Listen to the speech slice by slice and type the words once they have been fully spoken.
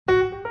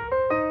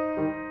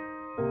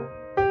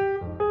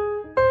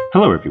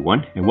Hello,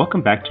 everyone, and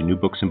welcome back to New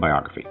Books in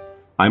Biography.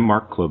 I'm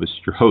Mark Clovis,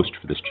 your host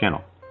for this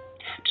channel.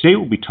 Today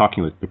we'll be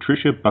talking with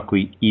Patricia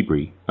Buckley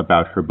Ebrey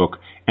about her book,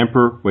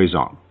 Emperor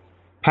Huizong.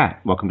 Pat,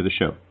 welcome to the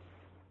show.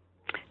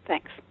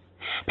 Thanks.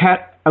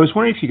 Pat, I was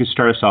wondering if you could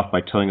start us off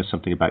by telling us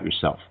something about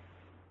yourself.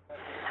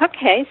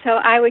 Okay, so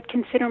I would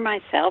consider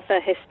myself a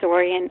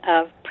historian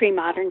of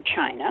pre-modern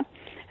China,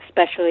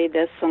 especially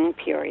the Song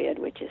period,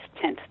 which is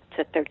 10th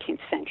to 13th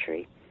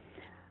century.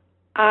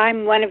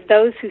 I'm one of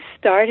those who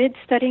started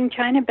studying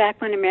China back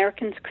when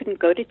Americans couldn't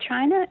go to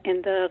China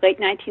in the late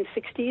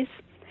 1960s.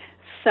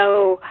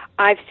 So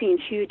I've seen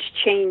huge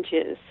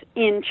changes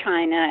in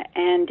China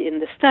and in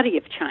the study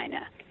of China.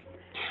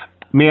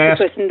 May I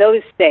ask? Because in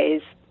those days,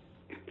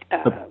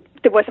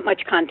 there wasn't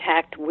much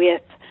contact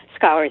with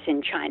scholars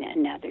in China,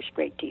 and now there's a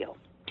great deal.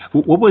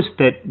 What was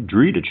that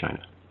drew you to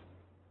China?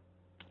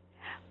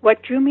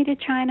 What drew me to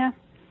China?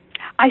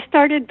 I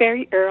started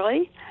very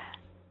early.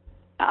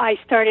 I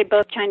started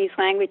both Chinese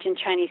language and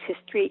Chinese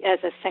history as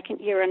a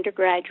second-year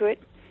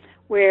undergraduate,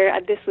 where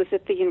this was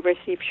at the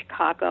University of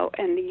Chicago,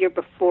 and the year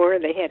before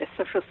they had a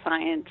social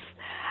science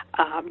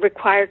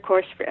required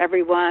course for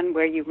everyone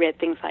where you read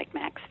things like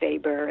Max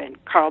Weber and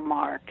Karl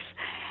Marx.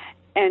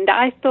 And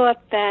I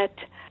thought that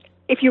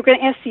if you were going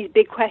to ask these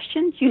big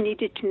questions, you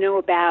needed to know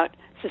about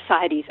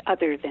societies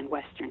other than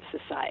Western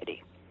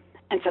society.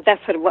 And so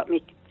that's sort of what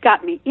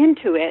got me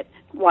into it,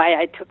 why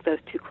I took those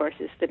two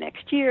courses the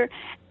next year,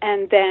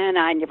 and then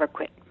I never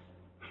quit.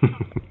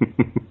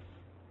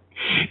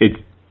 It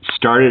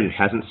started, it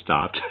hasn't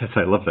stopped.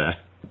 I love that.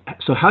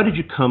 So how did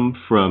you come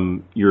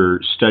from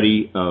your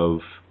study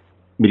of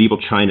medieval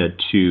China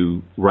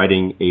to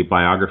writing a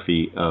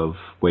biography of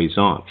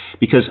Huizong?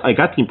 Because I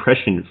got the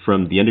impression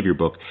from the end of your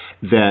book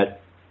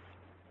that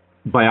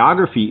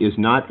biography is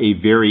not a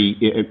very,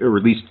 or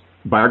at least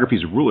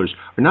biographies of rulers,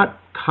 are not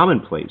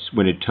commonplace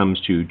when it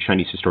comes to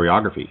Chinese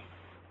historiography.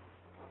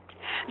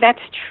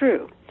 That's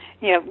true.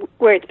 You know,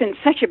 where it's been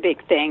such a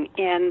big thing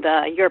in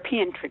the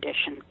European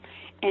tradition.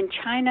 In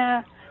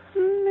China,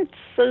 it's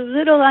a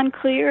little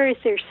unclear. Is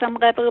there some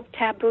level of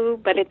taboo?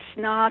 But it's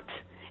not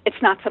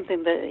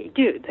something that they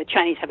do. The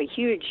Chinese have a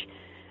huge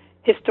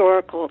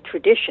historical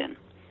tradition,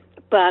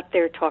 but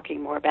they're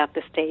talking more about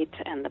the state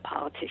and the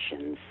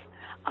politicians,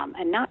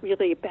 and not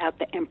really about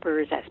the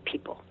emperors as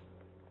people.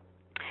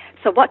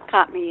 So what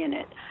got me in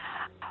it?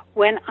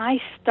 When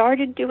I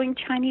started doing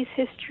Chinese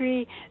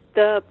history,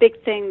 the big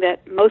thing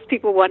that most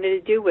people wanted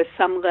to do was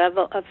some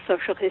level of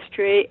social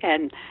history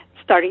and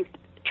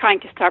trying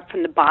to start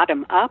from the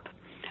bottom up.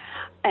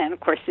 And of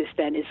course, this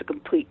then is a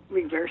complete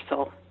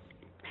reversal.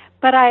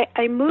 But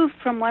I moved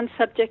from one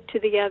subject to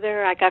the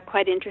other. I got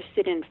quite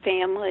interested in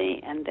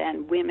family and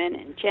then women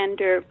and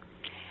gender.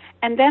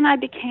 And then I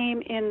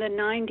became, in the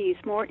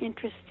 90s, more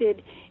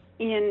interested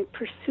in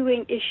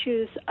pursuing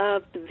issues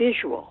of the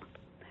visual.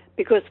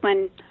 Because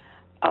when,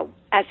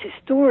 as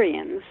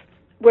historians,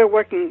 we're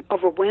working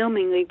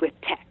overwhelmingly with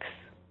text.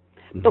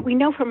 Mm-hmm. But we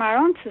know from our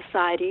own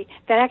society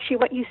that actually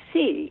what you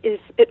see is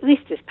at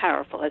least as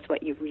powerful as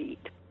what you read.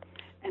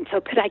 And so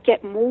could I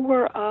get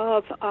more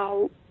of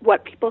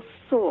what people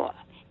saw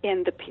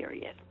in the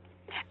period?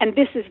 And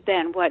this is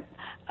then what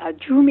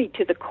drew me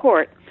to the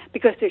court,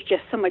 because there's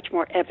just so much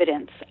more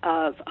evidence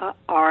of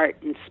art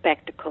and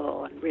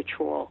spectacle and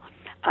ritual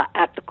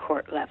at the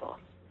court level.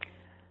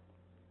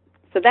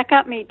 So that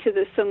got me to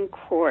the Song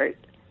court.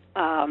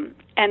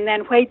 And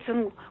then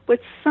Huizong was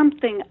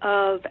something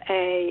of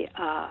a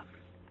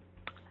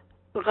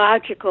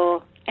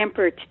logical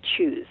emperor to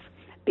choose,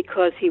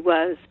 because he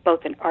was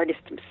both an artist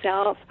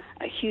himself,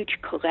 a huge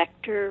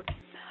collector,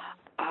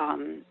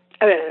 a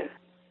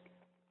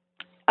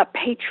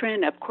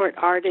patron of court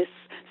artists.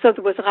 So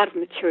there was a lot of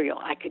material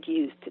I could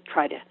use to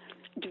try to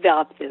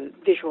develop the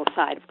visual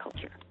side of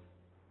culture.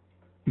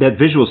 That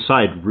visual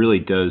side really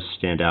does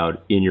stand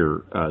out in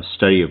your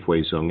study of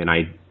Huizong, and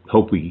I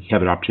hope we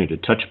have an opportunity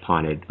to touch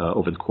upon it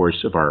over the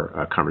course of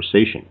our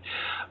conversation.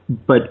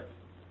 But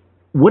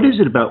what is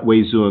it about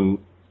Huizong,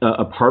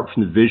 apart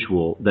from the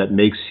visual, that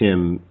makes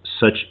him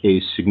such a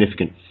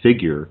significant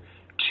figure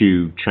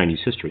to Chinese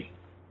history?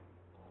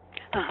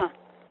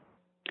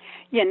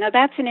 Yeah, now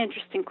that's an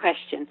interesting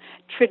question.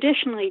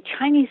 Traditionally,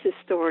 Chinese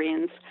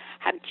historians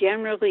have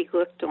generally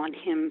looked on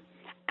him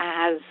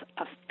as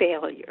a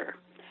failure,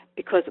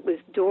 because it was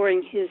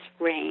during his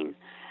reign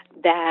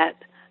that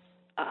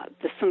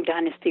the Song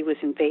dynasty was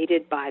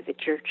invaded by the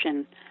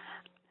Jurchen.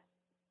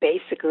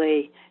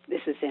 Basically,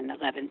 this is in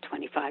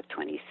 1125,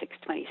 26,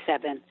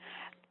 27.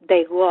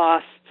 They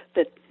lost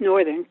the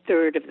northern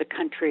third of the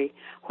country.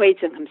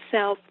 Huizong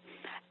himself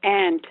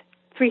and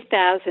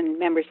 3,000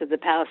 members of the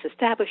palace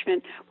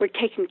establishment were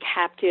taken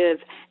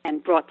captive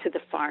and brought to the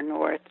far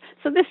north.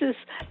 So this is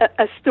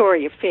a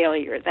story of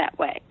failure that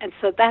way. And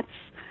so that's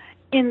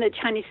in the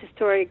Chinese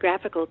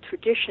historiographical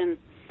tradition.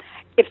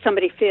 If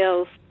somebody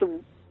fails,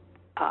 the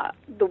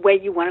way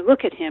you want to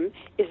look at him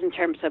is in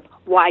terms of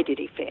why did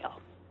he fail.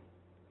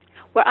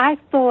 Well, I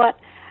thought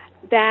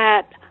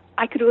that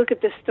I could look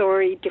at this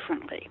story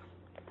differently,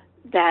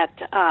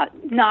 that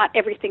not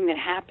everything that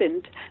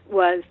happened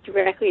was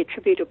directly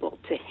attributable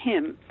to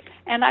him.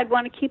 And I'd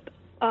want to keep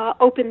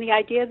open the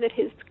idea that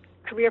his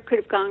career could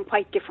have gone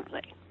quite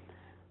differently.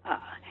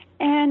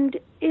 And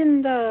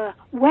in the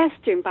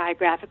Western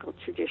biographical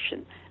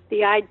tradition,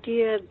 the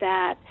idea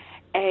that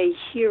a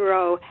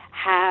hero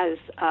has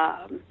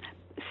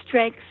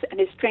strengths, and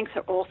his strengths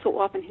are also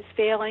often his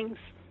failings,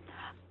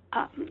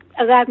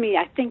 allowed me,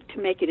 I think,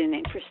 to make it an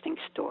interesting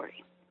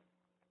story.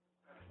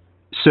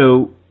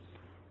 So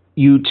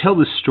you tell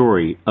the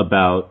story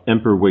about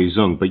Emperor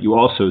Weizong, but you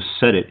also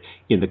set it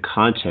in the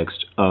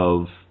context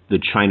of the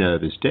China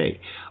of his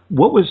day.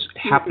 What was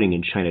happening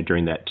in China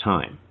during that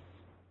time?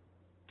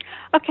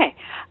 Okay.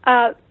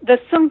 The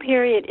Song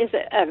period is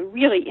a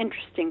really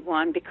interesting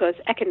one because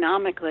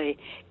economically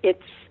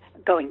it's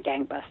going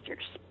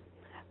gangbusters.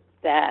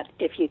 That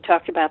if you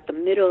talked about the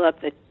middle of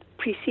the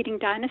preceding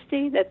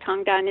dynasty, the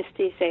Tang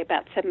dynasty, say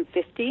about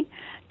 750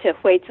 to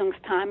Huizong's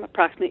time,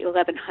 approximately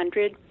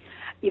 1100,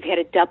 you've had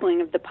a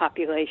doubling of the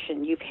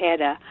population. You've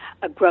had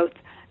a growth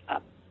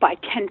by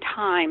 10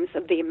 times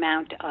of the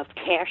amount of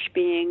cash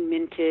being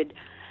minted.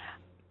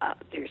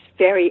 There's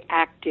very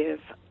active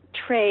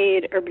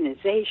trade,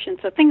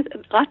 urbanization. So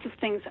lots of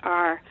things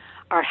are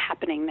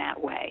happening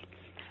that way.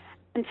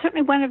 And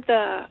certainly one of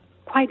the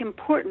quite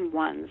important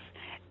ones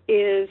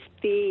is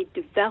the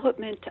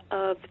development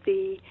of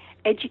the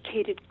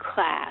educated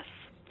class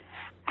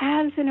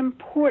as an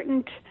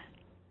important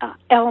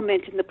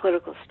element in the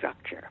political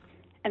structure.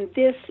 And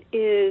this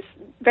is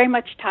very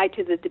much tied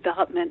to the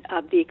development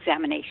of the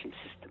examination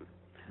system,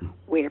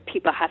 where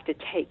people have to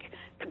take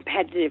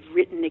competitive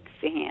written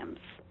exams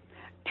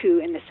to,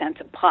 in a sense,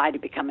 apply to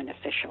become an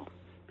official.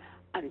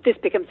 And this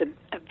becomes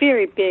a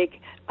very big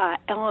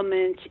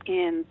element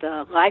in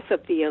the life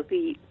of the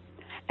elite,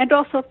 and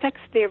also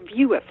affects their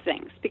view of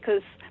things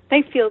because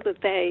they feel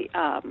that they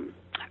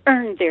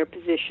earn their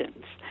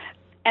positions.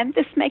 And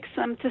this makes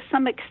them, to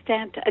some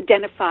extent,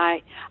 identify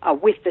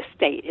with the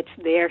state. It's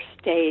their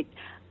state.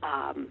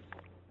 And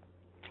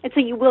so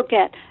you will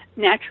get,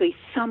 naturally,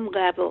 some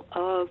level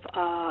of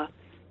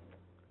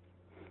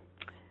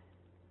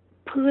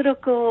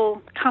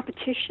political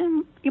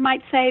competition, you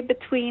might say,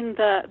 between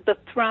the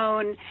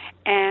throne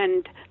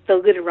and the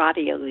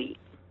literati elite.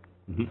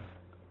 Mm-hmm.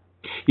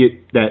 Yet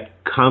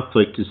that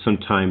conflict is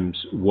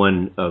sometimes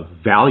one of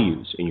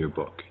values in your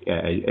book,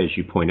 as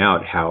you point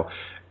out, how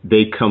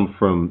they come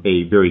from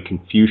a very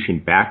Confucian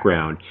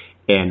background.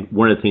 And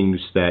one of the things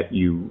that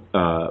you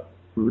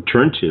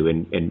return to,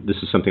 and this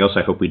is something else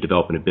I hope we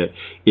develop in a bit,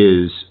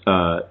 is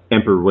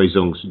Emperor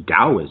Weizong's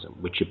Taoism,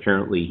 which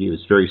apparently he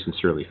was very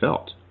sincerely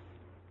felt.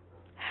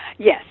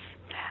 Yes.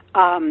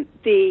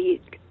 The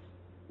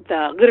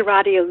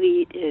literati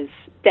elite is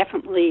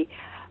definitely,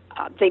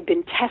 they've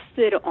been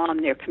tested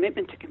on their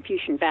commitment to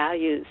Confucian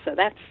values, so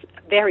that's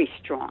very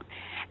strong.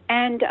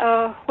 And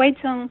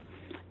Weizong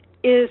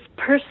is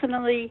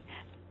personally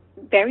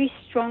very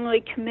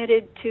strongly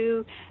committed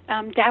to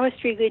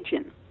Taoist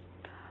religion.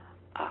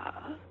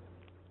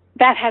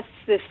 That has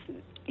this,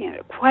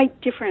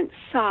 quite different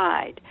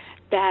side,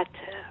 that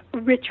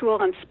ritual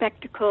and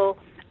spectacle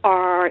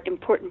are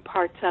important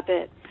parts of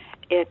it.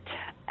 It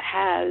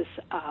has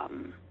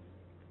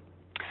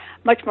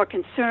much more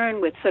concern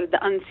with sort of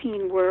the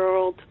unseen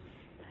world.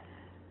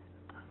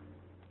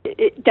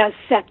 It does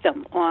set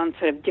them on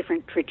sort of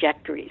different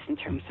trajectories in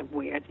terms of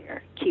where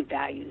their key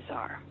values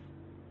are.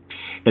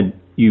 And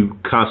you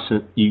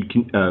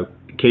can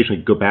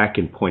occasionally go back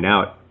and point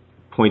out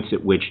points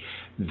at which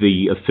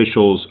the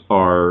officials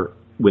are,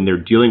 when they're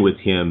dealing with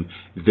him,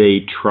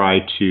 they try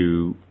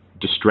to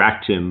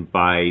distract him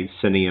by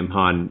sending him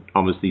on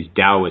almost these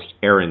Taoist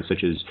errands,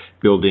 such as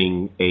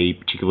building a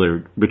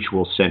particular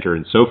ritual center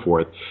and so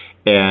forth.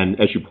 And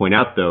as you point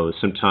out, though,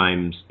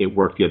 sometimes it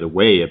worked the other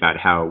way about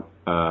how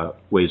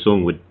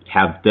Weizong would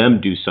have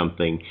them do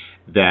something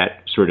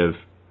that sort of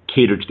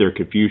catered to their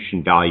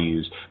Confucian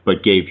values,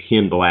 but gave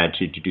him the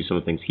latitude to do some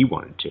of the things he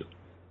wanted to.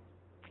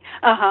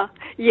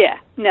 Yeah.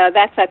 No,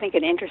 that's, I think,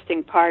 an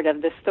interesting part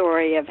of the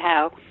story of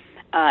how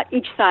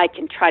each side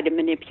can try to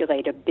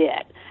manipulate a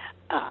bit,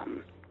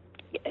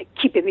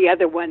 keeping the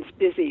other ones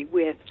busy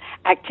with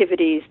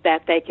activities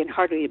that they can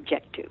hardly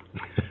object to.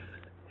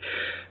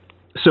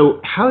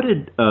 So how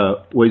did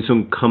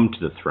Weizong come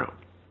to the throne?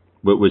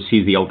 Was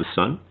he the eldest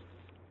son?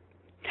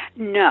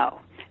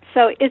 No.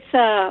 So it's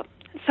a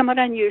somewhat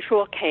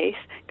unusual case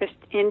because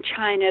in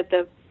China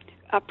the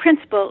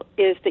principle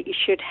is that you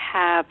should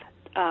have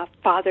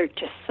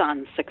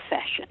father-to-son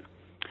succession.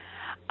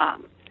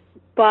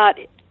 But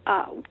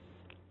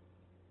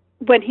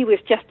when he was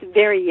just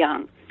very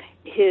young,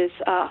 his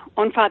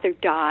own father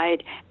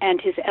died, and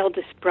his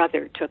eldest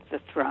brother took the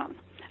throne,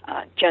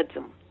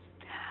 Juzong.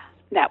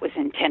 That was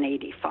in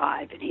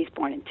 1085, and he's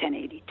born in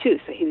 1082,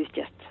 so he was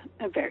just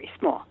very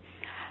small.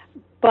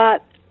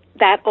 But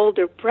that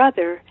older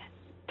brother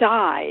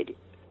died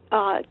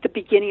at the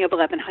beginning of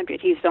 1100.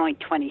 He was only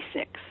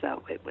 26,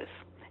 so it was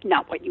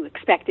not what you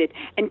expected,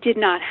 and did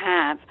not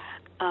have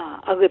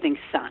a living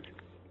son.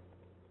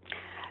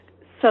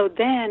 So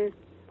then,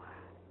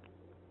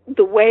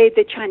 the way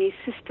the Chinese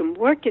system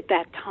worked at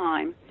that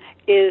time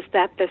is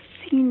that the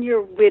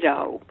senior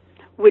widow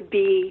would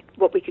be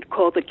what we could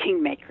call the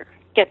kingmaker,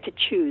 get to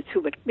choose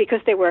who would, because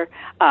there were,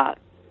 I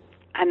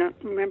don't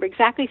remember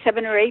exactly,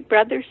 7 or 8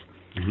 brothers.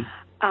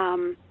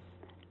 Mm-hmm.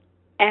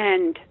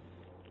 And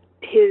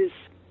his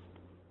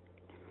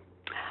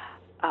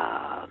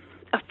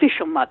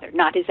official mother,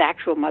 not his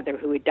actual mother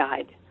who had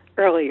died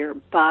earlier,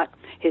 but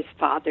his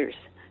father's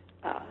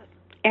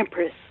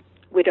empress,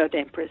 widowed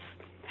empress,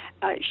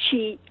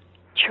 she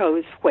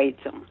chose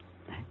Huizong.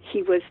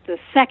 He was the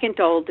second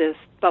oldest,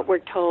 but we're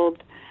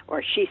told,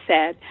 or she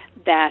said,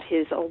 that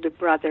his older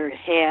brother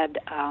had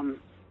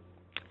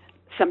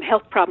some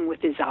health problem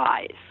with his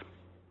eyes.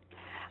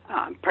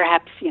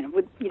 Perhaps,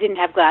 you didn't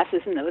have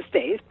glasses in those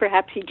days.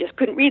 Perhaps he just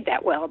couldn't read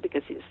that well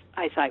because his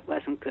eyesight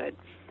wasn't good.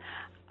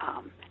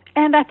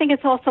 And I think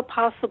it's also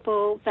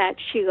possible that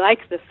she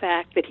liked the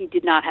fact that he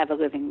did not have a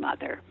living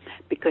mother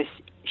because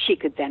she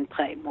could then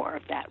play more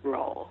of that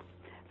role.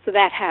 So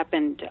that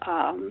happened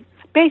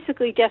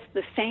basically just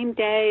the same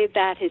day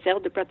that his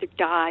elder brother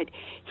died.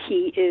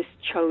 He is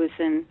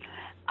chosen,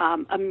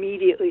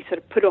 immediately sort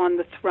of put on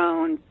the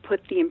throne,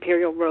 put the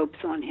imperial robes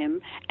on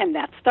him, and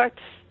that starts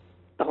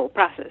the whole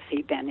process.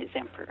 He then is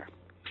emperor.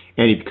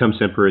 And he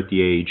becomes emperor at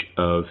the age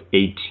of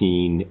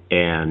 18,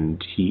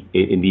 and he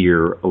in the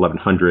year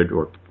 1100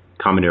 or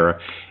Common Era,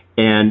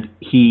 and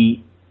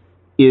he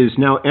is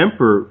now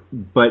emperor.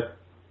 But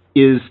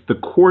is the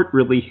court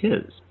really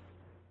his?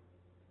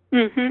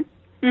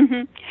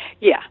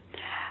 Yeah.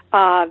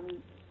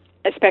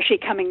 Especially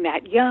coming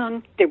that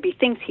young, there'd be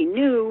things he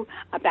knew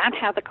about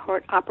how the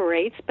court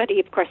operates, but he,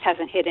 of course,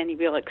 hasn't had any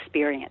real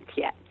experience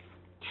yet.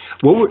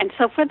 And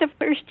so for the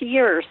first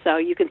year or so,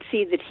 you can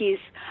see that he's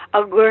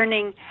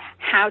learning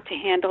how to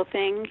handle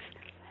things.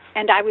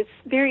 And I was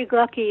very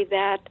lucky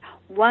that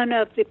one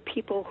of the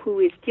people who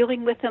is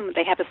dealing with him,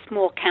 they have a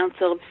small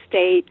council of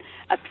state,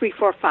 3,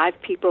 4,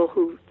 5 people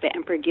who the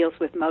emperor deals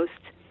with most,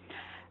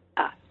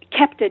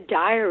 kept a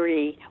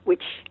diary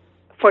which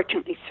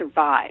fortunately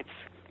survives.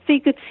 So you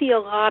could see a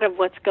lot of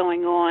what's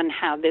going on,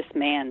 how this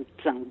man,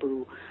 Zheng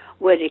Bu,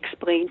 would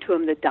explain to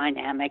him the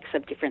dynamics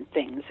of different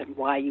things and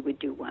why you would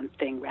do one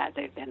thing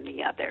rather than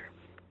the other.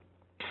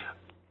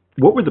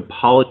 What were the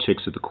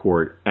politics of the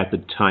court at the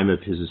time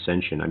of his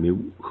ascension? I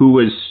mean, who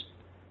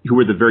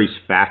were the various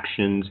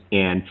factions,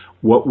 and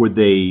what were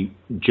they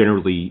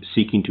generally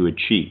seeking to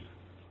achieve?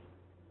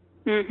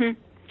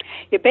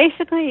 Yeah,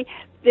 basically,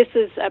 this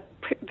is a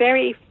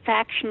very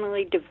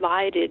factionally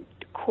divided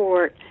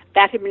court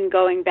that had been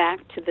going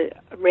back to the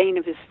reign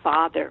of his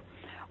father,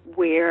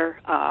 where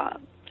a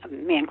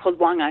man called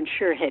Wang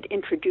Anshi had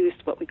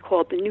introduced what we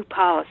called the new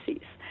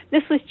policies.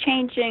 This was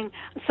changing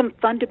some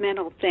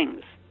fundamental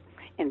things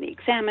in the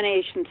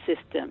examination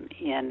system,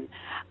 in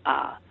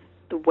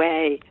the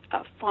way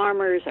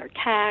farmers are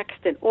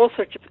taxed, and all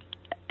sorts of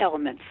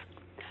elements.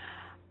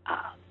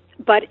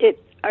 But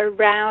it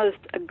aroused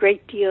a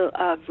great deal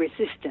of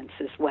resistance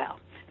as well.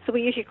 So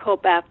we usually call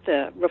that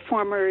the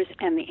reformers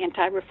and the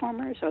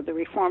anti-reformers, or the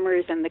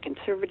reformers and the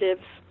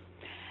conservatives.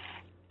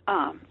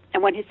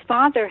 And when his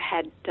father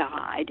had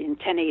died in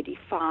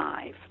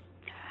 1085,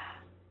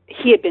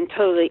 he had been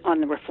totally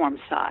on the reform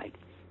side.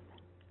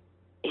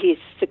 He's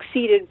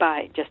succeeded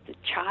by just a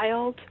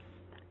child,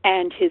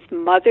 and his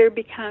mother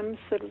becomes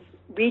sort of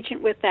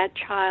regent with that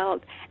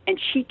child, and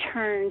she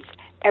turns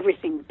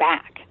everything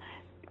back,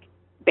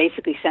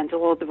 basically sends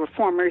all the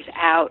reformers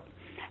out,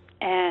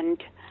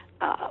 and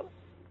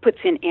puts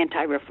in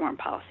anti-reform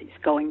policies,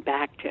 going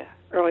back to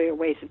earlier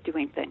ways of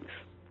doing things.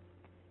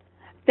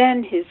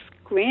 Then his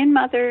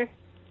grandmother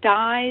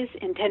dies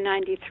in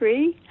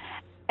 1093,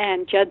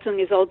 and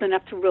Judong is old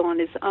enough to rule on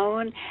his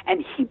own,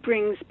 and he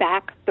brings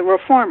back the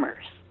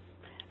reformers.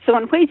 So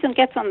when Huizong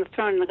gets on the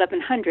throne in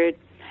 1100,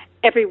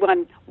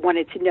 everyone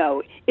wanted to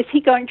know, is he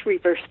going to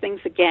reverse things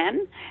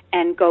again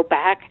and go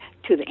back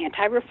to the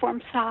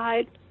anti-reform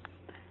side?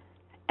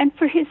 And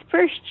for his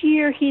first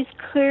year, he's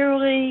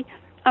clearly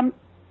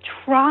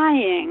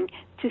trying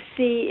to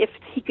see if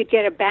he could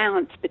get a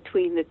balance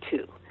between the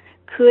two.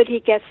 Could he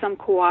get some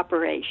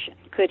cooperation?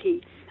 Could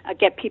he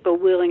get people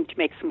willing to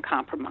make some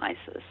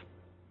compromises?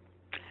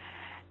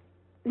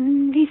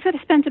 He sort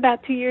of spends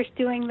about 2 years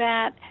doing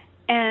that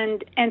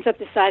and ends up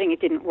deciding it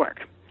didn't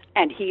work.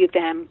 And he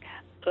then,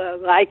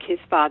 like his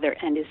father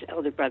and his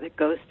elder brother,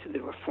 goes to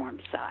the reform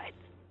side.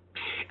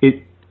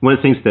 One of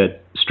the things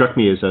that struck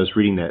me as I was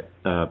reading that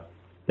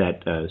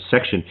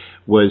section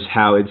was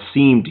how it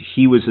seemed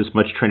he was as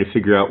much trying to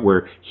figure out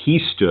where he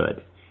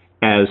stood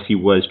as he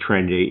was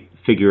trying to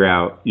figure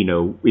out,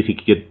 if he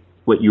could get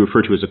what you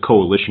refer to as a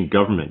coalition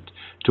government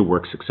to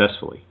work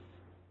successfully.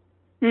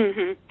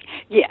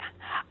 Yeah.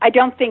 I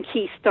don't think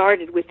he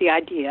started with the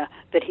idea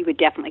that he would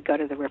definitely go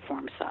to the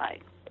reform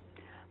side.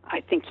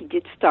 I think he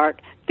did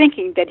start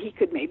thinking that he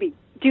could maybe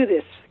do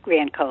this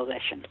grand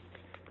coalition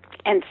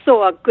and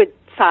saw good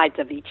sides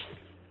of each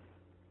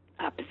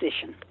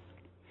position.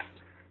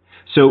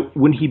 So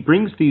when he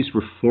brings these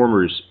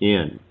reformers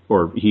in,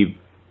 or he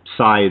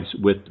sides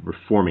with the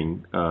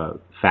reforming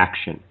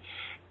faction,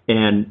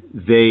 and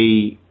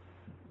they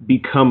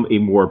become a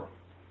more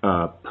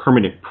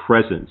permanent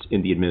presence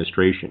in the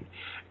administration.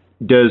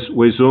 Does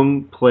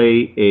Huizong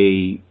play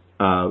a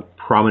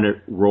prominent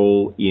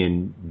role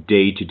in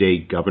day-to-day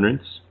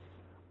governance,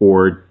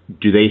 or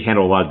do they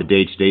handle a lot of the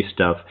day-to-day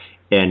stuff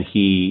and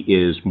he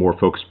is more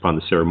focused upon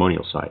the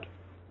ceremonial side?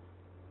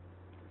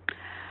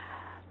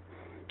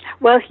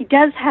 Well, he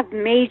does have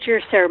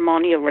major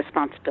ceremonial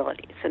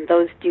responsibilities, and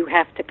those do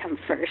have to come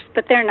first,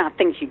 but they're not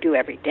things you do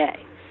every day.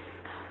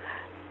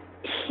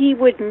 He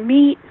would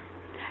meet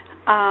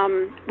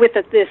with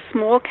this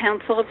small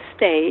council of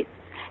state,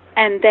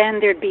 and then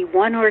there'd be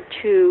one or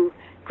two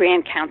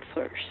grand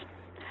counselors.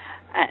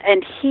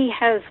 And he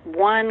has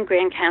one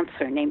grand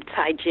counselor named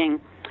Cai Jing,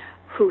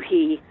 who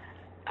he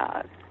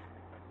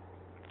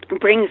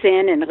brings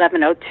in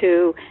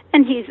 1102,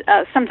 and he's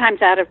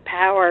sometimes out of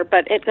power,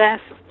 but it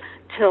lasts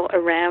till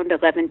around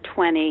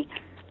 1120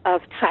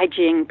 of Cai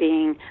Jing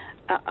being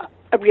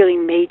a really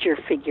major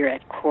figure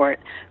at court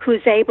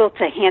who's able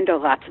to handle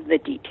lots of the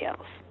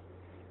details.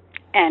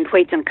 And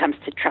Huizong comes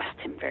to trust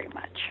him very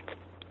much.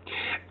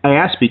 I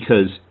ask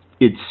because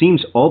it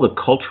seems all the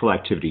cultural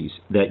activities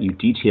that you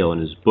detail in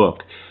his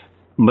book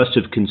must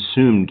have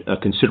consumed a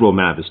considerable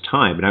amount of his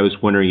time. And I was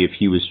wondering if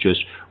he was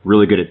just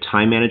really good at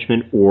time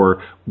management,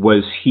 or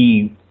was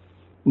he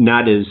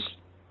not as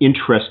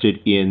interested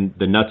in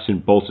the nuts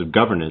and bolts of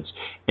governance,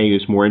 and he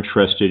was more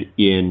interested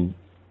in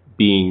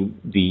being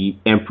the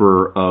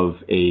emperor of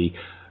a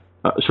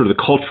sort of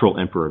the cultural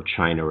emperor of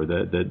China, or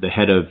the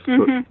head of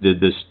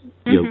this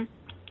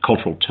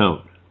cultural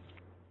tone?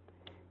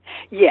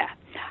 Yeah.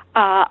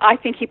 I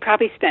think he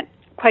probably spent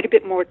quite a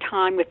bit more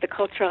time with the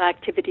cultural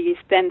activities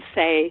than,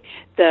 say,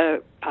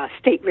 the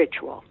state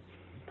ritual.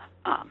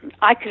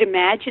 I could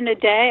imagine a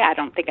day, I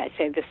don't think I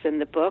say this in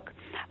the book,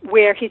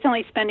 where he's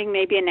only spending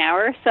maybe an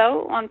hour or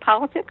so on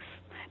politics,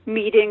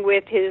 meeting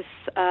with his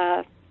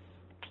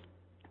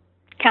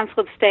council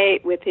of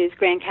state, with his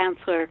grand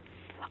counselor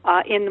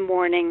in the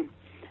morning,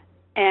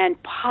 and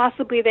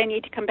possibly they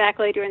need to come back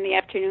later in the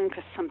afternoon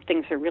because some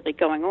things are really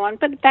going on,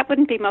 but that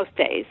wouldn't be most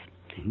days.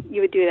 Mm-hmm.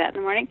 You would do that in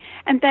the morning.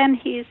 And then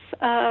he's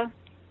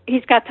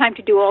got time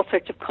to do all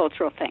sorts of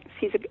cultural things.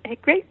 He's a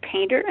great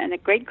painter and a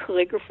great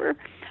calligrapher.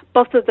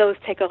 Both of those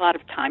take a lot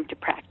of time to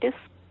practice.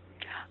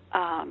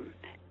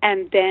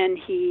 And then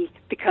he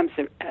becomes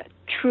a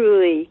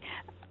truly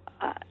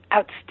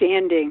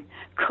outstanding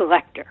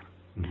collector.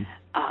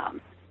 Mm-hmm.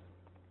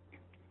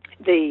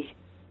 The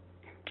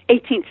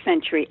 18th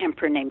century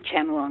emperor named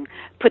Qianlong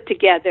put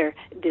together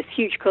this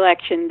huge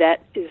collection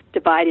that is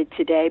divided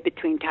today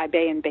between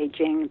Taipei and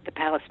Beijing, the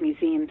Palace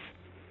Museums.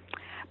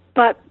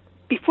 But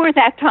before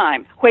that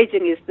time,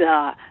 Huizong is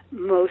the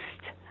most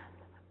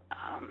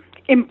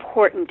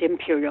important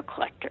imperial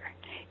collector.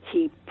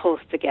 He pulls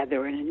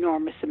together an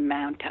enormous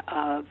amount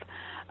of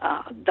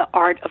the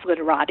art of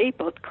literati,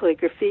 both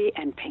calligraphy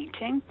and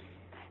painting,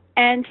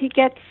 and he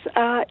gets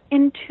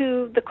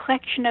into the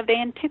collection of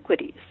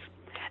antiquities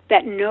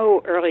that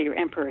no earlier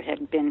emperor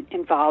had been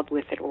involved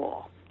with at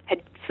all.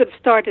 Had sort of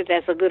started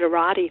as a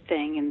literati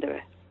thing in the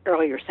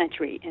earlier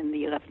century, in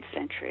the 11th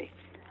century.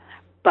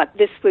 But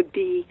this would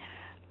be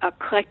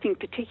collecting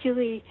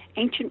particularly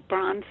ancient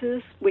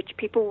bronzes, which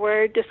people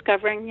were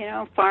discovering,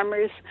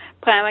 farmers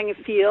plowing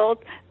a field,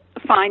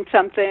 find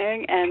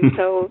something, and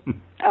so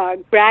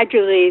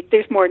gradually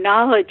there's more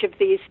knowledge of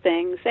these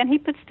things, and he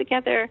puts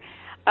together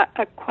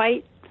a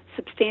quite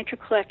substantial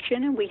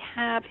collection, and we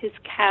have his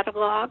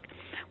catalog,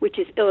 which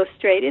is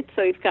illustrated.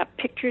 So you've got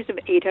pictures of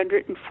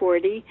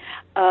 840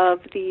 of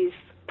these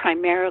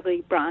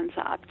primarily bronze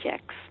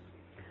objects.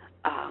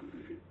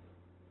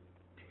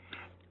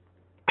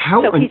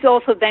 So he's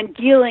also then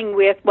dealing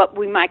with what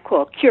we might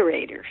call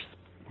curators,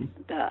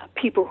 the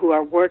people who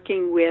are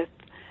working with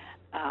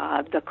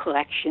the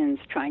collections,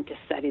 trying to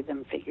study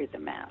them, figure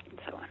them out, and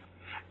so on.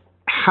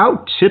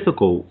 How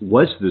typical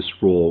was this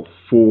role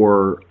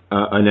for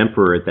an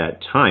emperor at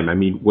that time? I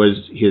mean, were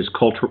his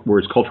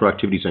cultural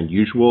activities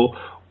unusual,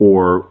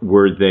 or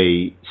were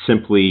they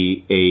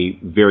simply a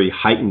very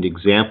heightened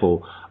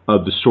example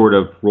of the sort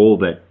of role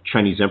that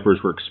Chinese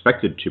emperors were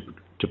expected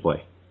to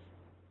play?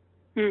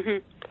 Mm-hmm.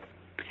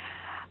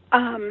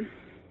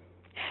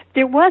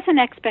 There was an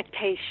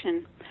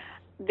expectation,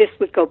 this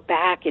would go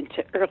back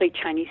into early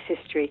Chinese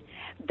history,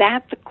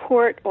 that the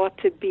court ought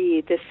to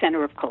be the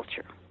center of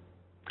culture.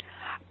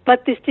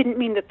 But this didn't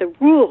mean that the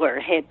ruler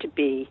had to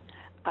be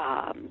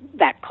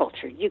that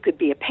culture. You could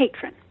be a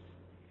patron.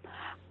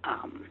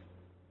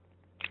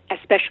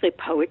 Especially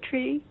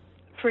poetry,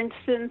 for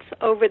instance,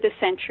 over the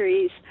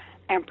centuries,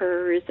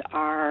 emperors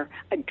are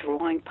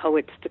drawing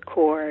poets to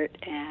court,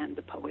 and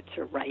the poets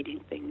are writing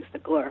things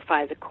that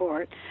glorify the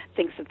court,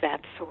 things of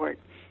that sort.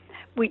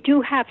 We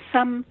do have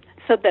some,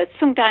 so the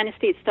Sung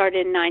Dynasty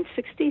started in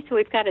 960, so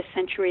we've got a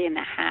century and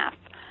a half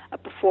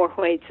before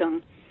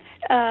Huizong.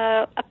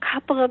 A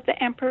couple of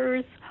the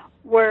emperors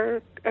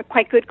were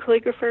quite good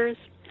calligraphers.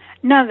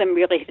 None of them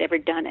really had ever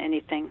done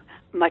anything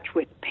much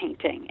with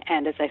painting,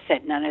 and as I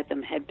said, none of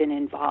them had been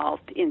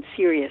involved in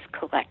serious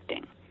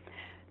collecting.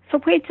 So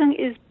Huizong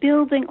is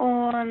building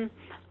on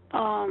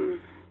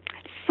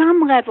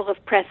some level of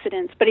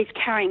precedence, but he's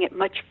carrying it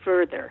much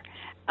further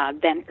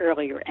than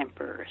earlier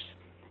emperors.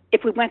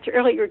 If we went to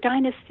earlier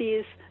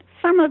dynasties,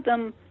 some of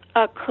them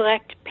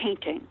collect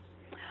painting.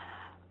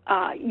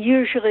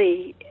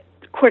 Usually,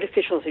 court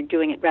officials are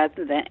doing it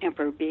rather than the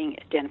emperor being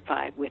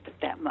identified with it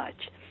that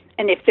much.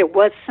 And if there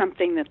was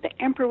something that the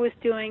emperor was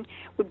doing,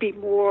 it would be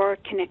more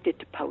connected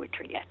to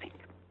poetry, I think.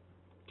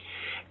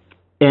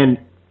 And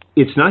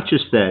it's not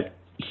just that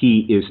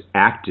he is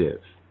active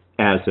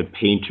as a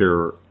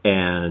painter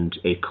and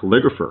a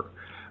calligrapher,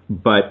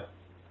 but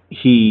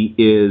he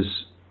is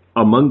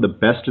among the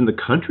best in the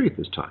country at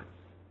this time.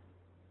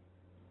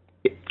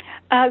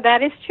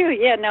 That is true.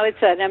 Yeah, no, it's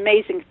an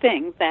amazing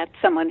thing that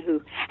someone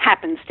who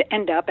happens to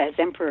end up as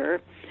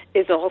emperor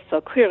is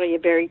also clearly a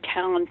very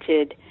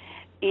talented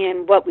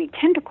in what we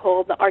tend to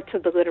call the arts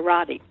of the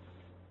literati,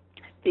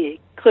 the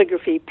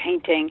calligraphy,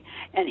 painting,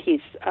 and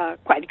he's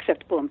quite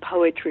acceptable in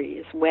poetry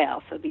as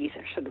well. So these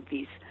are sort of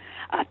these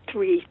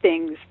three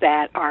things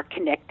that are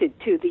connected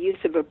to the use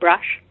of a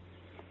brush.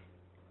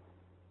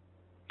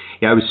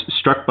 Yeah, I was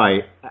struck by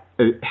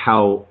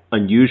how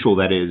unusual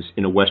that is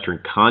in a Western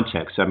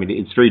context. I mean,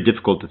 it's very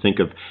difficult to think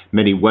of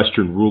many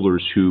Western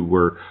rulers who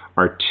were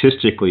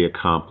artistically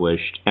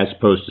accomplished as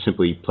opposed to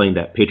simply playing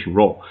that patron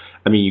role.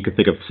 I mean, you could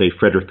think of, say,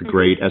 Frederick the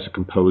Great as a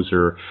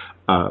composer,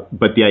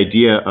 but the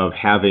idea of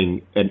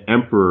having an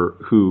emperor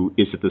who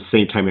is at the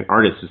same time an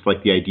artist is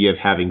like the idea of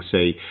having,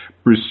 say,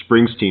 Bruce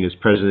Springsteen as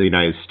president of the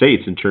United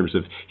States, in terms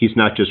of he's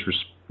not just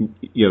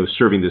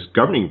serving this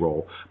governing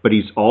role, but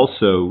he's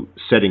also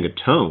setting a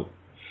tone.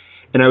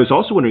 And I was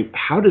also wondering,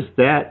 how does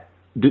that,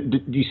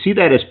 do you see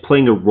that as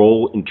playing a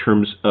role in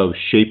terms of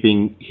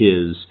shaping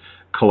his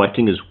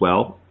collecting as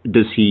well?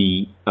 Does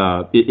he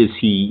have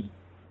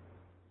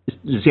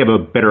a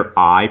better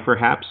eye,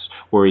 perhaps,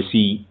 or is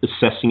he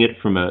assessing it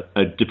from a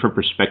different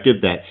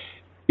perspective that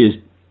is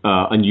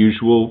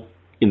unusual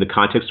in the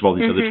context of all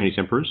these other Chinese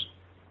emperors?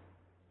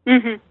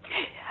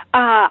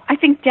 I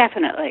think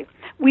definitely.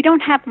 We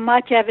don't have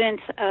much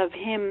evidence of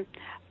him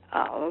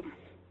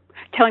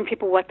telling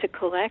people what to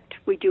collect.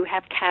 We do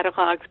have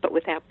catalogs, but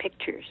without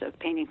pictures of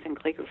paintings and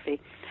calligraphy.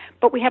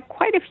 But we have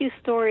quite a few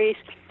stories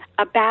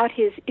about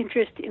his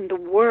interest in the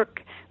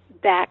work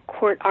that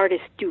court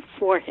artists do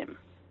for him,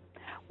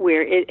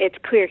 where it's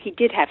clear he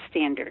did have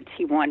standards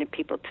he wanted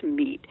people to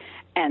meet,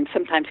 and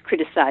sometimes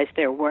criticized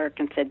their work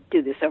and said,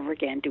 do this over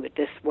again, do it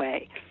this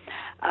way.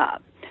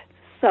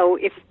 So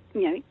if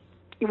you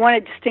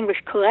want to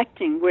distinguish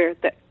collecting, where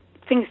the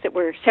things that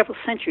were several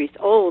centuries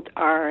old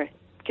are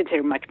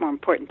considered much more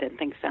important than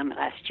things done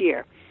last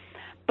year.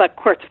 But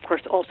courts, of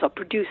course, also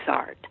produce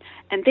art.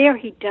 And there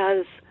he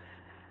does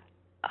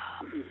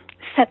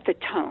set the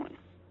tone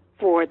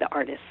for the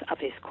artists of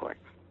his court.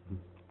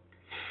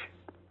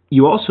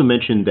 You also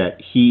mentioned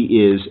that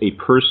he is a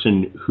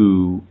person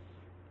who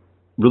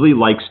really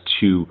likes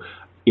to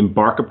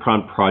embark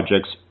upon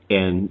projects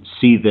and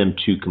see them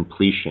to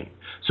completion.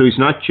 So he's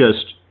not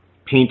just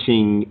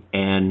painting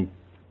and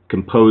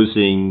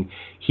composing,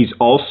 he's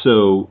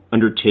also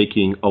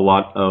undertaking a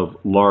lot of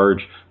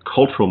large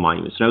cultural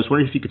monuments. And I was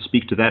wondering if you could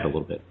speak to that a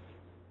little bit.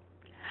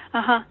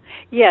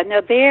 Yeah,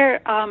 no,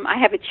 there I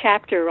have a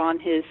chapter on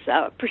his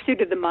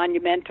pursuit of the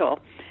monumental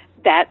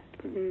that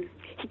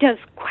he does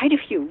quite a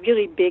few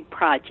really big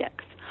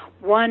projects.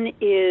 One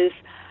is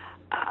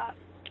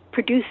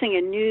producing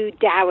a new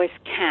Taoist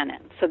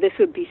canon. So this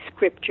would be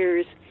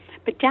scriptures.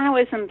 But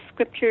Taoism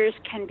scriptures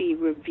can be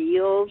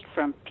revealed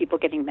from people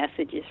getting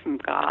messages from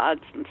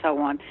gods and so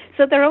on.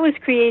 So they're always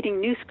creating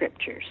new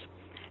scriptures.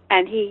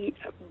 And he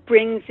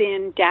brings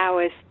in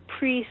Taoist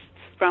priests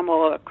from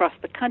all across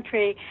the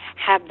country,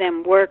 have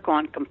them work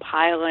on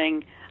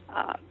compiling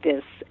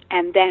this,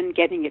 and then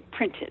getting it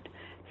printed.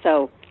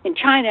 So in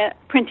China,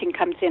 printing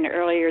comes in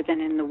earlier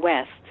than in the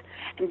West,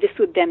 and this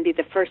would then be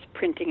the first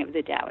printing of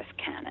the Taoist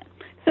canon.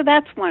 So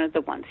that's one of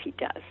the ones he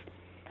does.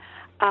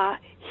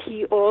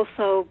 He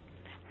also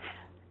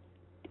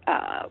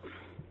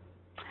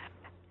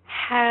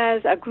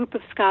has a group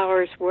of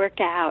scholars work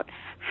out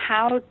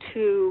how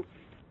to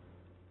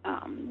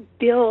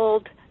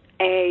build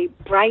a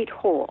bright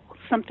hole,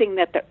 something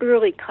that the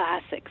early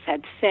classics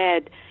had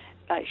said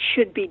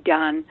should be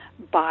done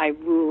by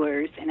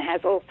rulers, and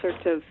has all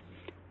sorts of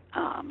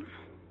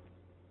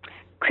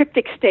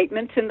cryptic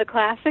statements in the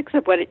classics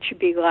of what it should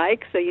be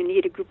like. So you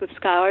need a group of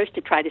scholars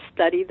to try to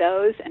study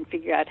those and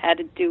figure out how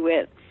to do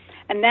it.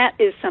 And that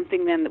is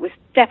something then that was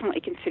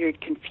definitely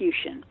considered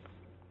Confucian.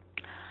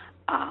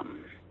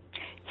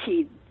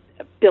 He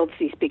builds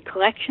these big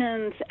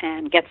collections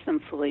and gets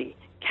them fully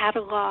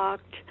cataloged.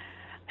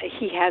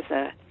 He has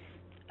a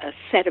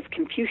set of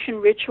Confucian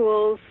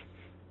rituals,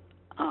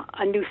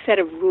 a new set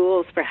of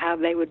rules for how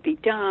they would be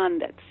done.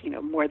 That's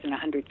more than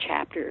 100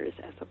 chapters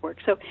as a work.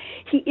 So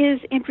he is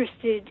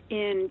interested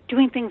in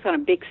doing things on a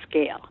big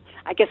scale.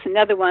 I guess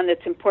another one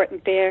that's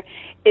important there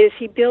is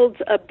he builds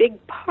a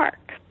big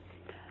park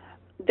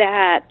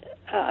that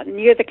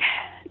near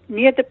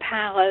the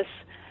palace,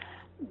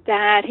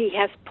 that he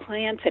has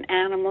plants and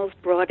animals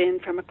brought in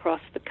from across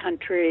the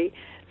country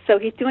So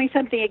he's doing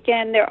something,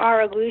 again, there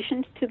are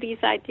allusions to these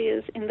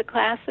ideas in the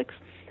classics,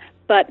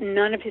 but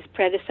none of his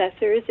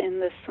predecessors in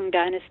the Sung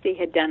dynasty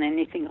had done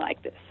anything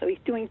like this. So he's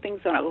doing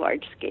things on a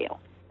large scale.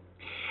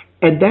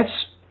 And that's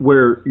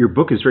where your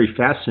book is very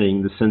fascinating,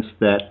 in the sense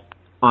that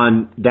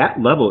on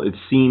that level, it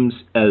seems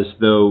as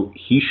though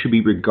he should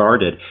be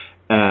regarded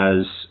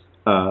as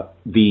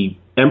the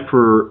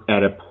emperor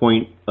at a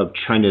point of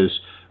China's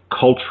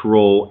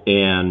cultural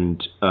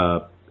and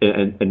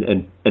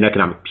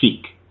economic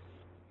peak.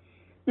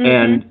 Mm-hmm.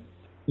 And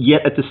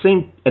yet, at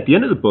the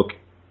end of the book,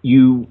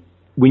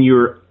 when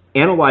you're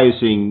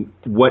analyzing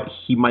what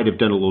he might have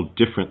done a little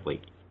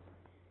differently,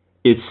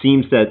 it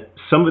seems that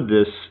some of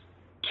this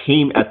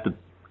came at the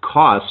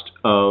cost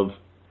of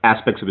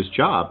aspects of his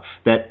job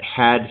that,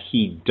 had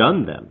he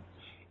done them,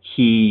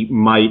 he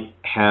might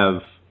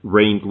have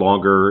reigned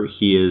longer.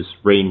 His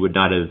reign would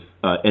not have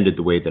ended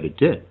the way that it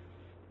did.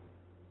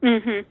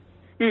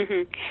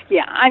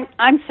 Yeah,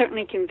 I'm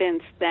certainly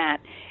convinced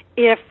that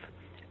if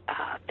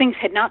things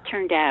had not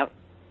turned out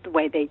the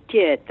way they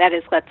did, that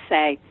is, let's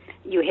say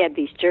you had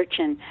these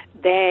Jurchen,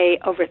 they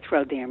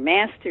overthrow their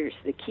masters,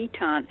 the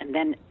Khitan, and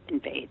then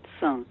invade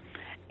Sung.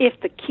 If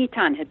the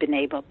Khitan had been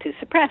able to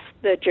suppress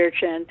the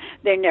Jurchen,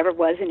 there never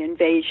was an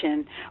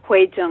invasion.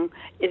 Huizong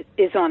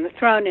is on the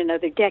throne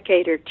another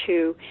decade or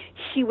two.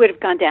 He would have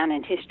gone down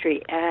in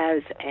history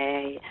as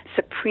a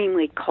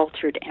supremely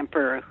cultured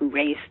emperor who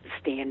raised the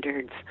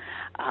standards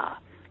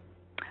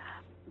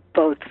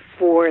both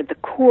for the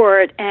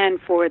court and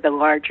for the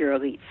larger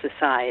elite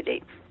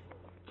society.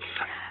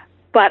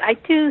 But I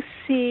do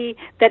see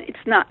that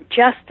it's not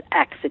just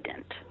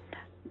accident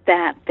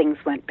that things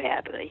went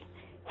badly.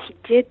 He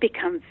did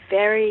become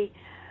very,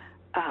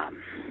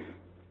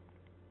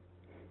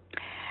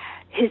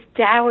 his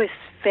Taoist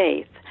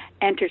faith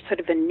entered sort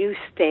of a new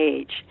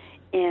stage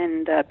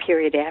in the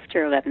period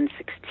after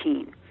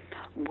 1116,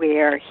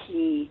 where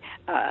he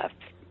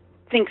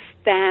thinks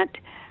that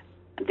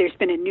there's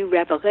been a new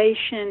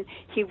revelation.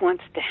 He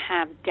wants to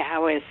have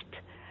Taoist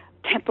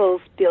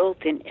temples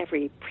built in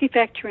every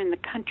prefecture in the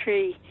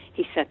country.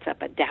 He sets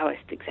up a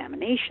Taoist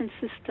examination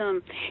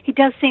system. He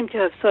does seem to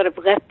have sort of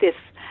let this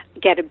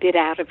get a bit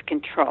out of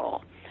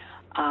control.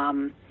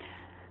 And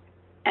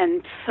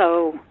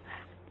so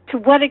to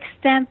what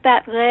extent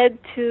that led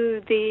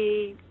to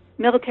the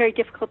military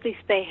difficulties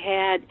they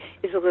had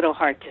is a little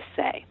hard to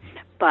say,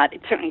 but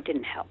it certainly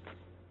didn't help.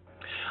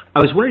 I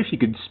was wondering if you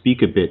could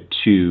speak a bit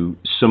to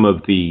some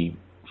of the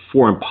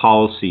foreign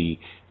policy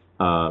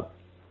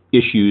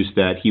issues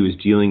that he was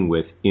dealing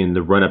with in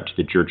the run-up to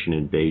the Jurchen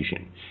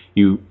invasion.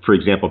 You, for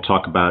example,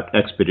 talk about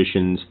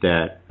expeditions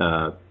that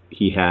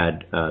he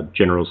had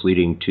generals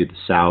leading to the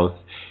south.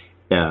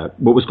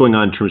 What was going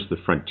on in terms of the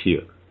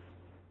frontier?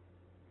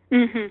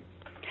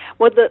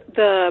 Well,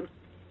 the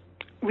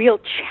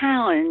real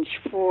challenge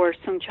for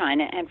Sung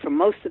China and for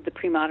most of the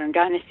pre-modern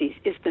dynasties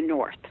is the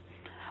north,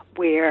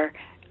 where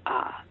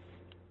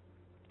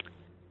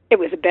it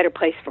was a better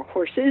place for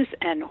horses,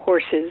 and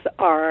horses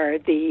are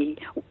the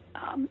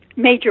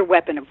major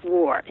weapon of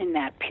war in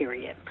that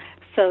period.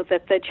 So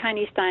that the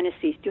Chinese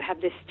dynasties do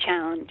have this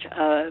challenge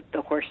of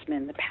the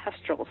horsemen, the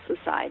pastoral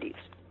societies.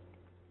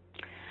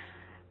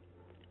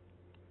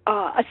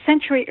 A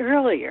century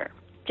earlier,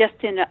 just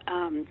in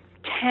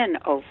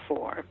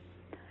 1004,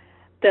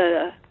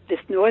 this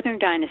northern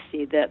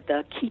dynasty,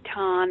 the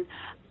Khitan,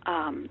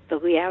 the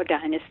Liao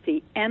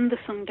dynasty, and the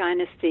Sung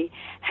dynasty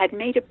had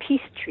made a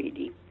peace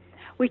treaty,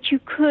 which you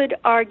could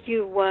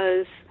argue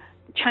was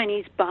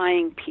Chinese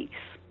buying peace.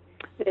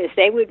 That is,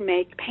 they would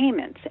make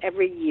payments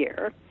every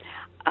year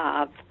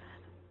of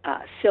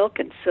silk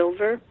and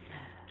silver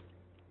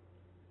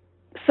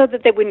so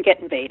that they wouldn't get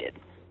invaded.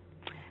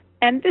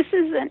 And this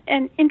is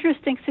an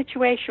interesting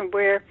situation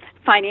where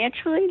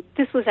financially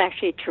this was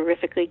actually a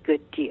terrifically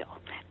good deal.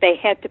 They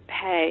had to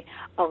pay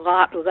a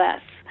lot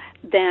less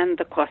than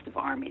the cost of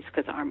armies,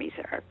 because armies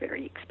are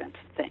very expensive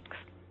things.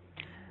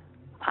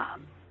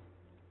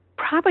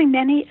 Probably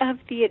many of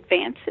the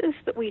advances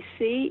that we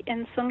see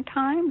in Sung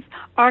times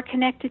are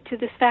connected to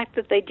this fact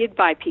that they did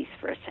buy peace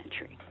for a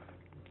century.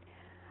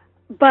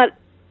 But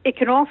it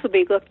can also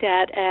be looked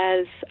at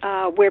as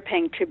we're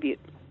paying tribute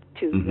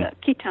to the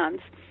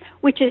Khitans,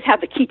 which is how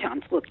the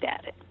Khitans looked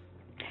at it.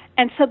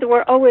 And so there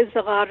were always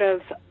a lot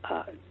of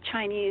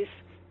Chinese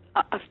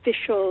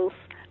officials,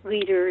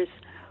 leaders,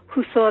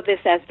 who saw this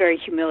as very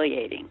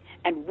humiliating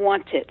and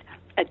wanted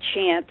a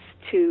chance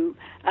to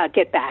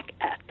get back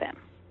at them.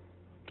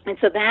 And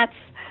so that's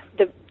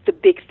the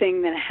big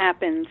thing that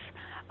happens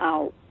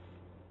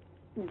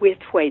with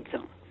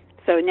Huizong.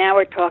 So now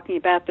we're talking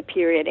about the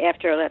period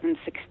after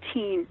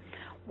 1116,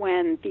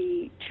 when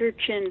the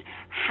Jurchen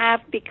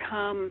have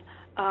become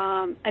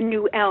a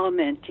new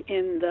element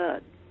in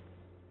the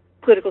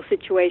political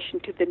situation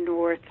to the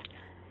north.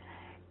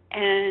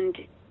 And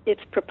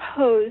it's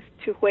proposed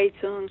to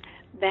Huizong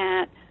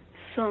that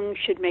Sung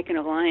should make an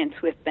alliance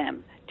with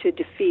them to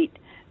defeat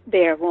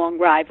their long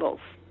rivals,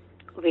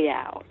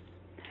 Liao.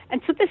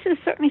 And so this is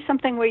certainly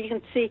something where you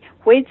can see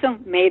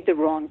Huizong made the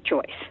wrong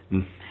choice.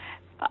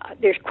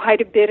 There's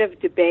quite a bit of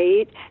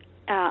debate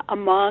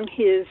among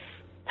his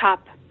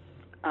top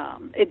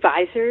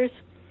advisors,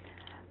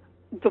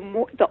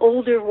 the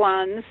older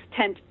ones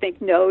tend to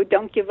think, no,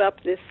 don't give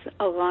up this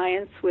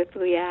alliance with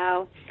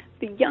Liao.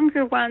 The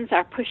younger ones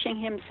are pushing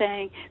him,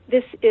 saying,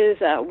 this is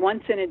a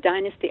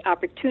once-in-a-dynasty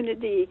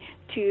opportunity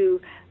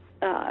to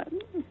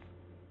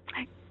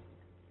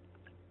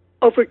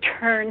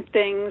overturn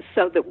things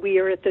so that we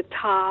are at the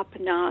top,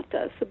 not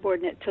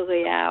subordinate to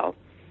Liao.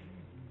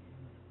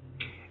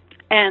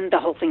 And the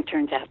whole thing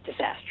turns out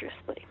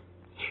disastrously.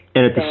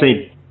 And at the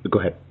same... Go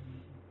ahead.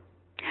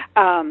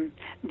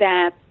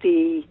 That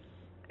the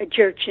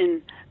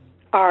Jurchen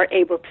are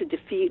able to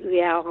defeat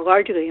Liao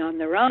largely on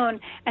their own,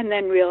 and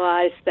then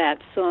realize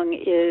that Sung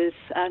is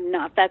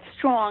not that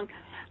strong,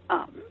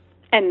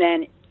 and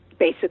then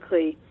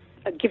basically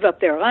give up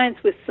their alliance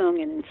with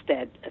Sung and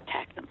instead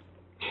attack them.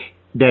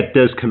 That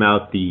does come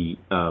out the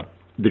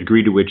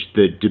degree to which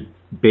the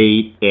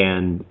debate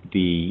and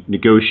the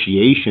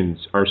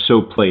negotiations are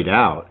so played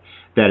out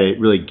that it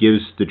really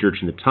gives the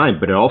Jurchen the time,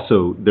 but it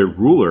also, their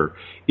ruler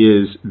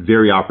is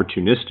very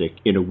opportunistic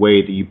in a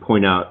way that you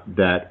point out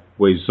that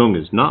Huizong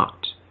is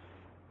not.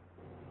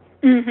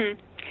 Mm-hmm.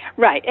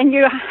 Right, and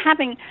you're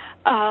having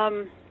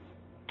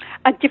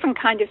a different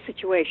kind of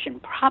situation.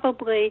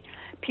 Probably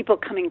people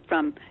coming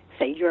from,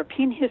 say,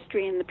 European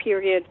history in the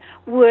period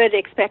would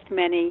expect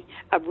many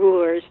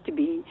rulers to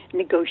be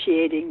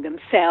negotiating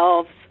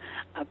themselves,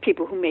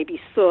 people who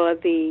maybe saw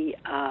the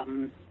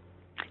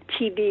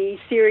TV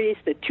series,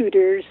 The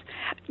Tudors.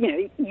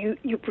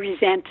 You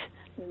present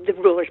the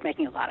rulers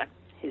making a lot of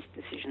his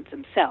decisions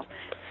himself.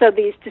 So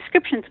these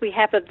descriptions we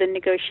have of the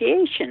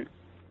negotiation,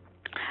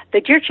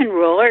 the Jurchen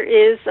ruler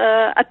is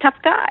a tough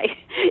guy.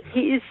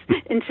 He's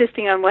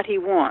insisting on what he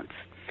wants.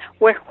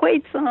 Where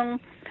Huizong,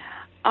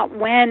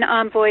 when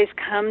envoys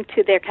come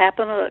to their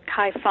capital at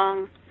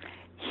Kaifeng,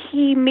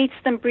 he meets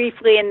them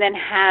briefly and then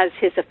has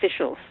his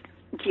officials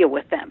deal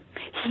with them.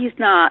 He's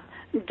not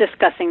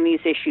discussing these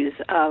issues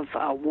of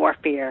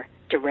warfare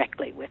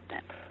directly with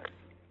them.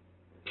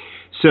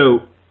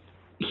 So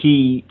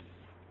he,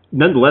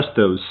 nonetheless,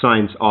 though,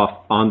 signs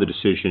off on the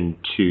decision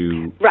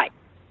to, right,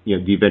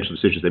 the eventual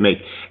decisions they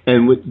make.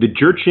 And with the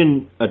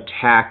Jurchen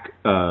attack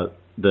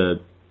the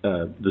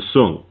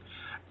Sung,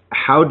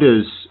 how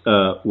does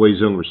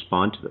Huizong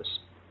respond to this?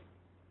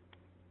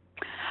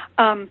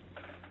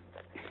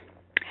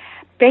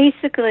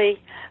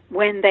 Basically,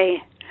 when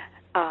they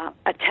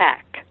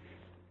attack,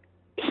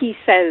 he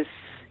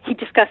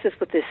discusses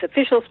with his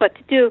officials what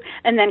to do,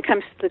 and then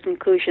comes to the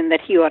conclusion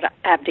that he ought to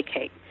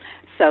abdicate,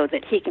 so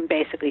that he can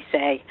basically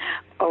say,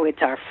 oh,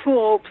 it's our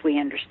fault, we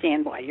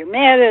understand why you're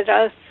mad at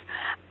us,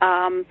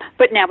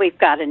 but now we've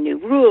got a new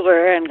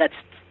ruler, and let's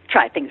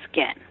try things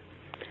again.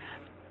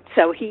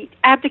 So he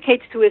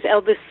abdicates to his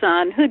eldest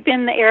son, who'd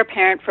been the heir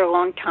apparent for a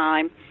long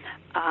time,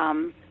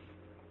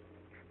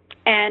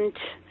 and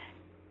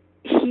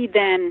he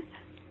then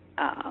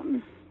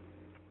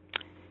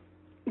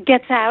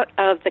gets out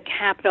of the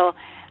capital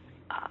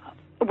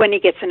when he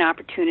gets an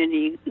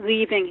opportunity,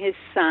 leaving his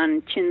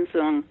son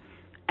Qinzong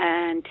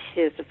and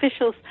his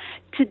officials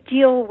to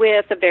deal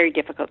with a very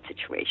difficult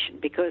situation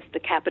because the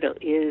capital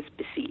is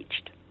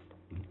besieged.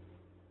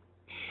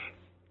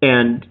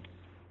 And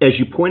as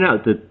you point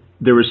out, that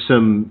there were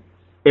some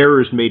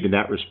errors made in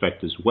that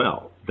respect as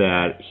well,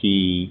 that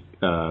he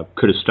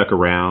could have stuck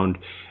around,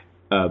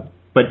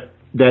 but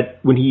that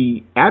when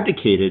he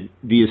abdicated,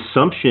 the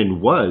assumption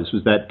was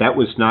that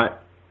was not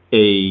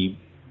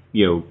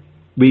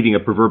leading a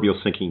proverbial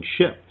sinking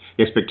ship.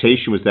 The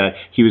expectation was that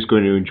he was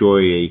going to enjoy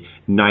a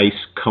nice,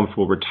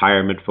 comfortable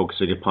retirement,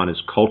 focusing upon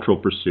his cultural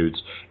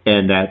pursuits,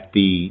 and that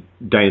the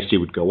dynasty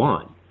would go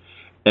on.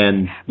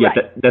 And yet,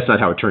 right, that's not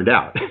how it turned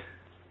out.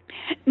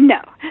 No,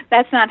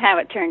 that's not how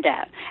it turned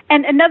out.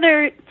 And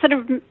another sort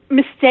of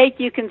mistake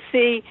you can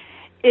see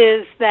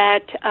is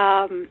that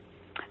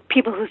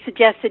people who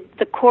suggested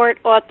the court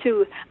ought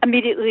to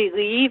immediately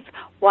leave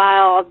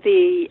while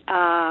the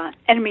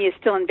enemy is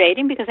still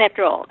invading, because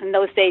after all, in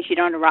those days you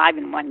don't arrive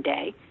in one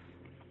day.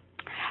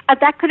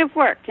 That could have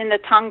worked. In the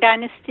Tang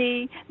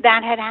Dynasty,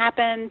 that had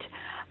happened.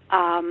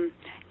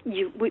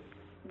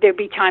 There'd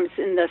be times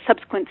in the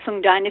subsequent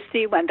Sung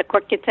Dynasty when the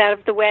court gets out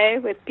of the way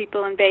with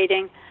people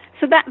invading.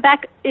 So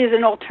that is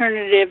an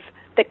alternative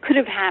that could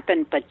have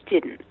happened but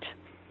didn't.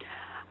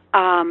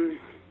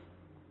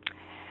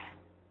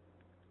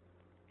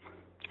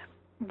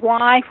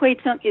 Why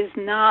Huizong is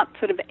not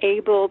sort of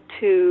able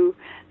to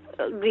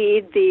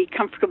lead the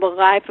comfortable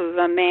life of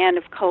a man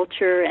of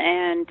culture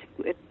and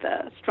with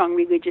strong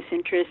religious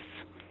interests,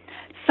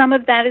 some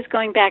of that is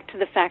going back to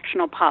the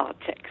factional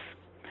politics,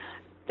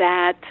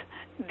 that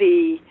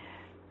the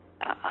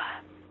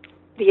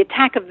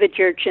attack of the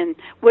Jurchen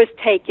was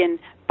taken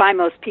by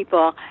most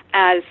people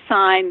as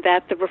sign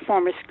that the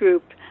reformist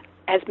group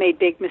has made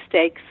big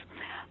mistakes.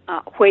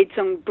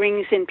 Huizong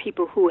brings in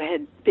people who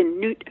had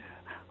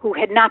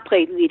not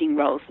played leading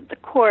roles at the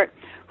court,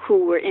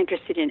 who were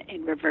interested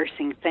in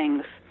reversing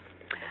things.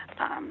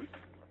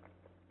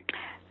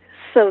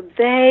 So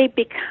they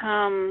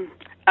become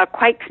are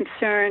quite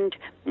concerned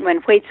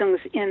when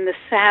Huizong's in the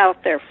south.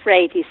 They're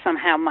afraid he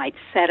somehow might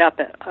set up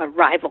a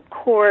rival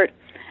court,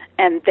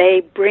 and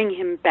they bring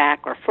him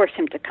back or force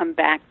him to come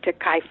back to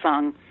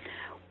Kaifeng,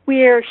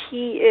 where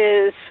he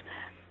is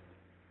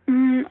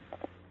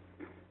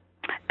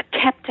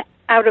kept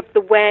out of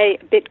the way,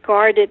 a bit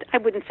guarded. I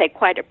wouldn't say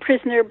quite a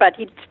prisoner, but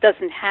he just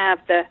doesn't have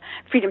the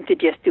freedom to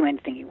just do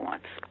anything he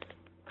wants.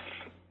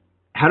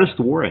 How does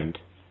the war end?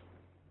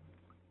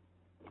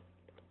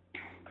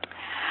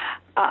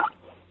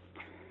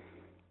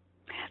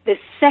 The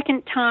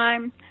second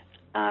time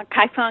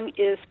Kaifeng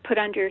is put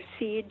under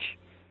siege,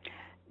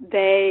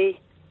 they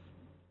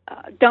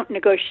don't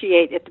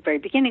negotiate at the very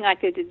beginning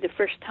like they did the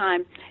first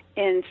time.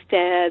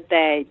 Instead,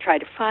 they try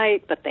to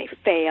fight, but they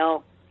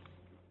fail.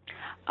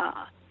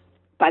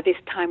 By this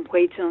time,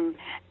 Huizong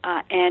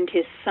and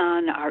his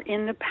son are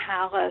in the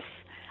palace.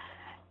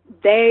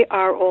 They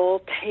are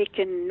all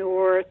taken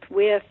north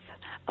with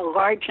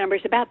large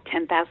numbers, about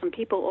 10,000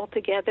 people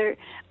altogether,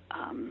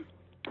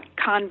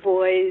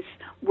 convoys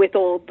with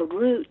all the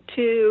loot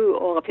too,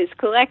 all of his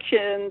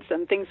collections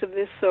and things of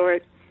this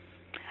sort.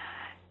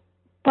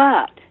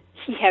 But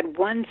he had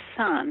one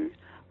son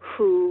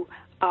who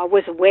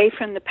was away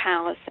from the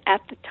palace at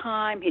the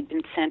time. He'd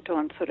been sent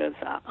on sort of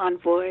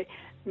envoy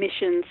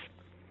missions.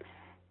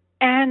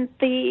 And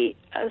the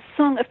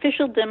Song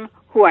officialdom,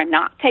 who are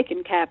not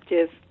taken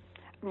captive,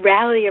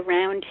 rally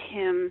around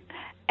him,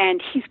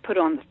 and he's put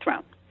on the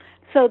throne.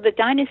 So the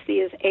dynasty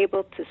is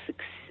able to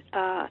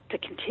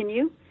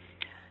continue,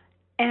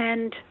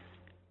 and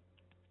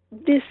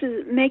this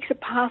makes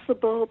it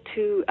possible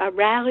to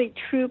rally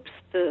troops,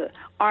 the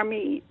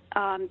army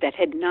that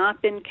had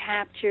not been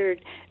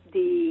captured,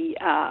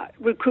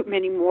 recruit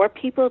many more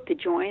people to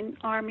join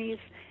armies,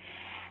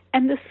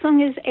 and the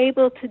Song is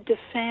able to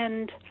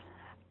defend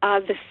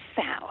the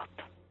south.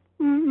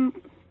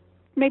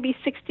 Maybe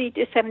 60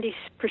 to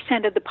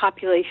 70% of the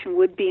population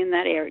would be in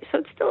that area, so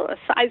it's still a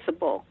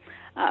sizable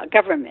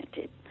government.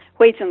 In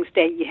Huizong's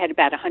day, you had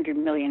about 100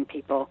 million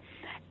people,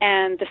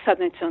 and the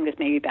Southern Song is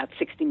maybe about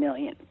 60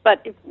 million.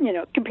 But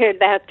compared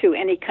that to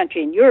any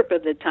country in Europe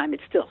at the time,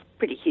 it's still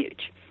pretty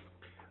huge.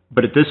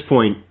 But at this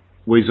point,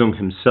 Huizong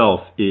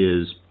himself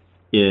is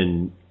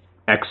in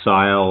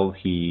exile.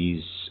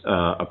 He's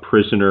a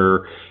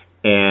prisoner,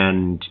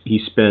 and he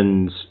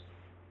spends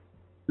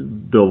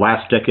the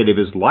last decade of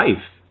his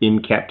life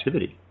in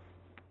captivity.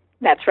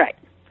 That's right.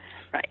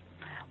 Right.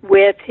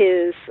 With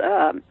his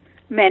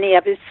many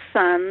of his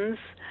sons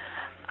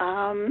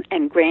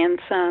and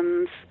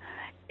grandsons.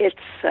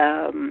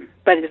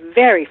 But it's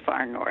very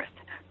far north,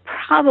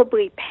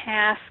 probably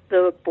past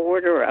the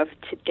border of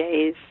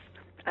today's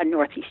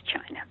northeast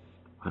China.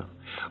 Wow.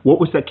 What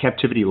was that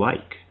captivity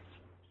like?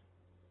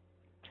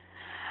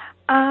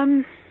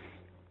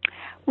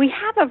 We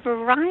have a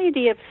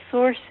variety of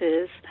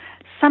sources.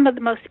 Some of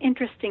the most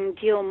interesting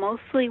deal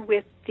mostly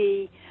with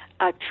the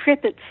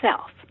trip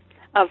itself,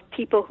 of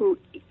people who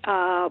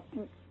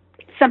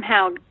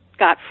somehow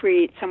got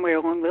freed somewhere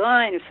along the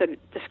line, of sort of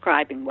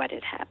describing what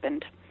had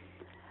happened.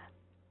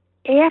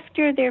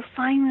 After they're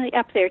finally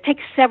up there, it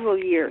takes several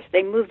years.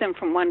 They move them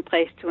from one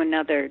place to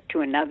another.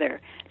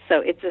 So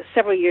it's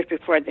several years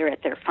before they're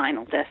at their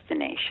final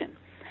destination.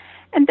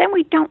 And then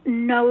we don't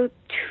know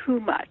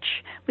too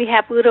much. We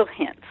have little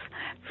hints.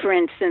 For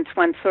instance,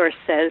 one source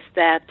says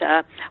that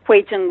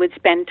Huizong would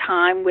spend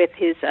time with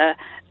his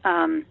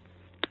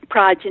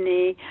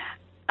progeny,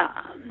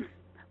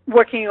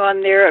 working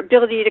on their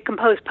ability to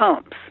compose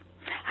poems,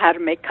 how to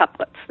make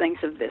couplets, things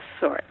of this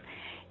sort.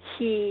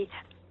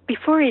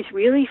 Before he's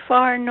really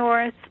far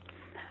north,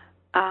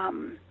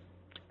 the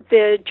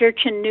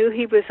Jurchen knew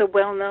he was a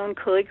well-known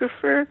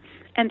calligrapher,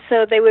 and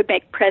so they would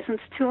make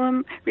presents to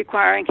him,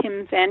 requiring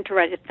him then to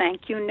write a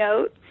thank you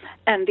note,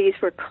 and these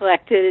were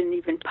collected and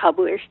even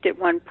published at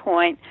one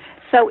point.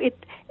 So it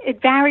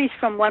varies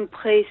from one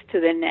place to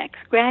the next.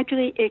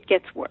 Gradually, it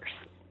gets worse.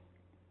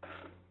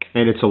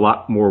 And it's a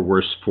lot more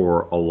worse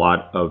for a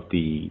lot of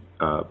the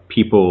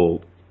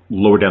people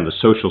lower down the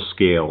social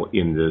scale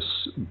in this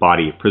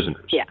body of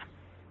prisoners. Yeah.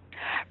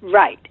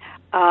 Right.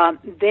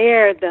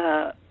 There,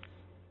 the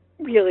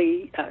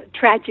really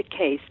tragic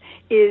case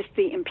is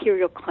the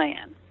imperial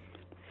clan.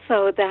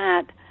 So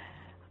that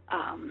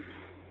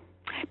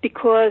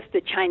because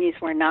the Chinese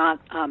were not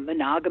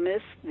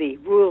monogamous, the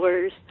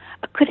rulers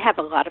could have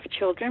a lot of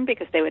children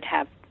because they would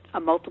have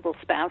multiple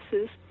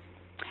spouses.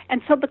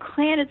 And so the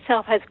clan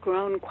itself has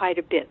grown quite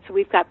a bit. So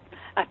we've got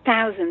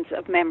thousands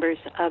of members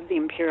of the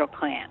imperial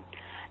clan.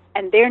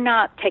 And they're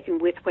not taken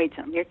with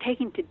Huizong. They're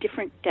taken to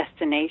different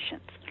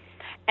destinations.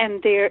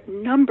 And their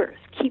numbers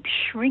keep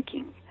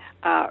shrinking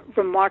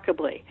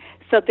remarkably.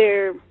 So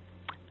their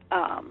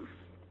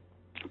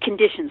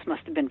conditions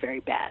must have been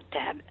very bad to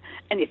have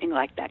anything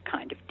like that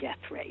kind of death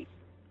rate.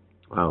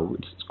 Wow,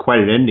 it's quite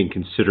an ending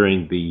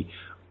considering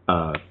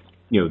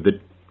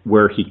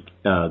where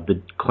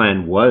the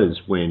clan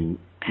was when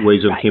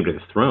Huizong came to the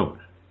throne.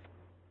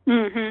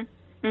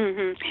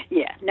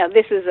 Yeah. No,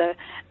 this is a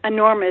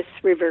enormous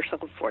reversal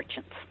of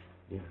fortunes.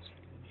 Yes.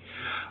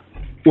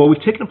 Well,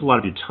 we've taken up a lot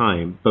of your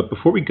time, but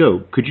before we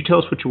go, could you tell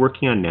us what you're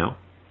working on now?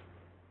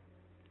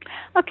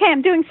 Okay,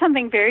 I'm doing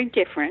something very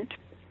different.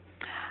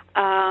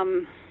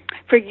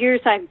 For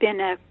years, I've been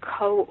a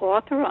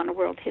co-author on a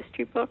world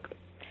history book,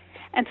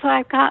 and so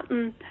I've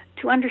gotten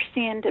to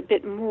understand a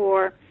bit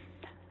more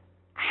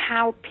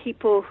how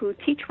people who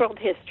teach world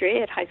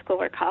history at high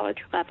school or college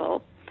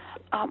level,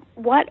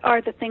 what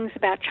are the things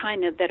about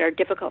China that are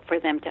difficult for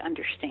them to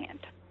understand?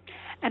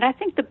 And I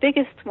think the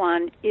biggest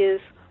one is,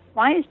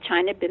 why has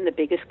China been the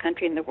biggest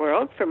country in the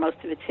world for most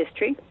of its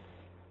history?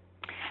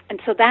 And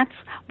so that's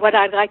what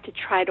I'd like to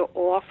try to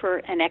offer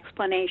an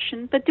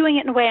explanation, but doing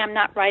it in a way I'm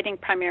not writing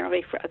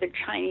primarily for other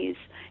Chinese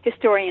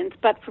historians,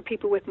 but for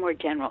people with more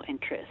general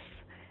interests.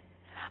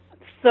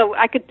 So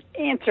I could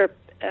answer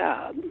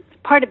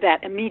part of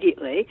that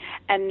immediately,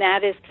 and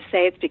that is to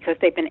say it's because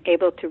they've been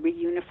able to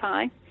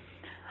reunify,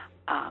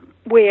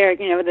 where,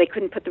 they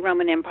couldn't put the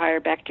Roman Empire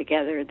back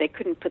together, they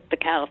couldn't put the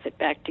Caliphate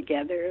back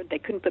together, they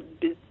couldn't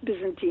put the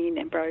Byzantine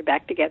Empire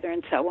back together,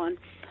 and so on.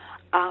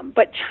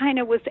 But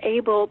China was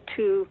able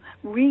to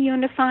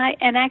reunify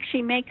and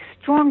actually make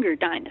stronger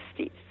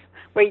dynasties,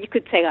 where you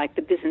could say, like,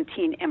 the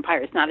Byzantine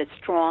Empire is not as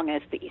strong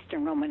as the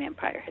Eastern Roman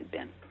Empire had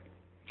been.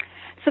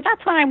 So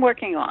that's what I'm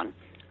working on.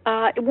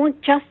 It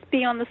won't just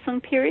be on the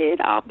Sung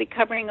period. I'll be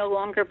covering a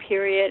longer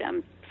period.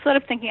 I'm sort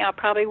of thinking I'll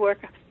probably work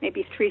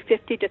maybe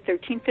 350 to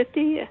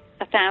 1350,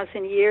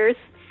 1,000 years,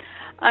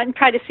 and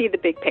try to see the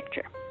big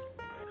picture.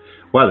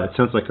 Wow, that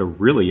sounds like a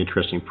really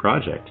interesting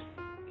project.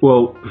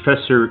 Well,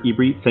 Professor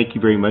Ebrey, thank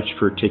you very much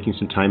for taking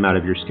some time out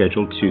of your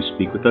schedule to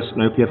speak with us,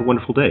 and I hope you have a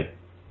wonderful day.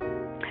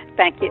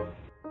 Thank you.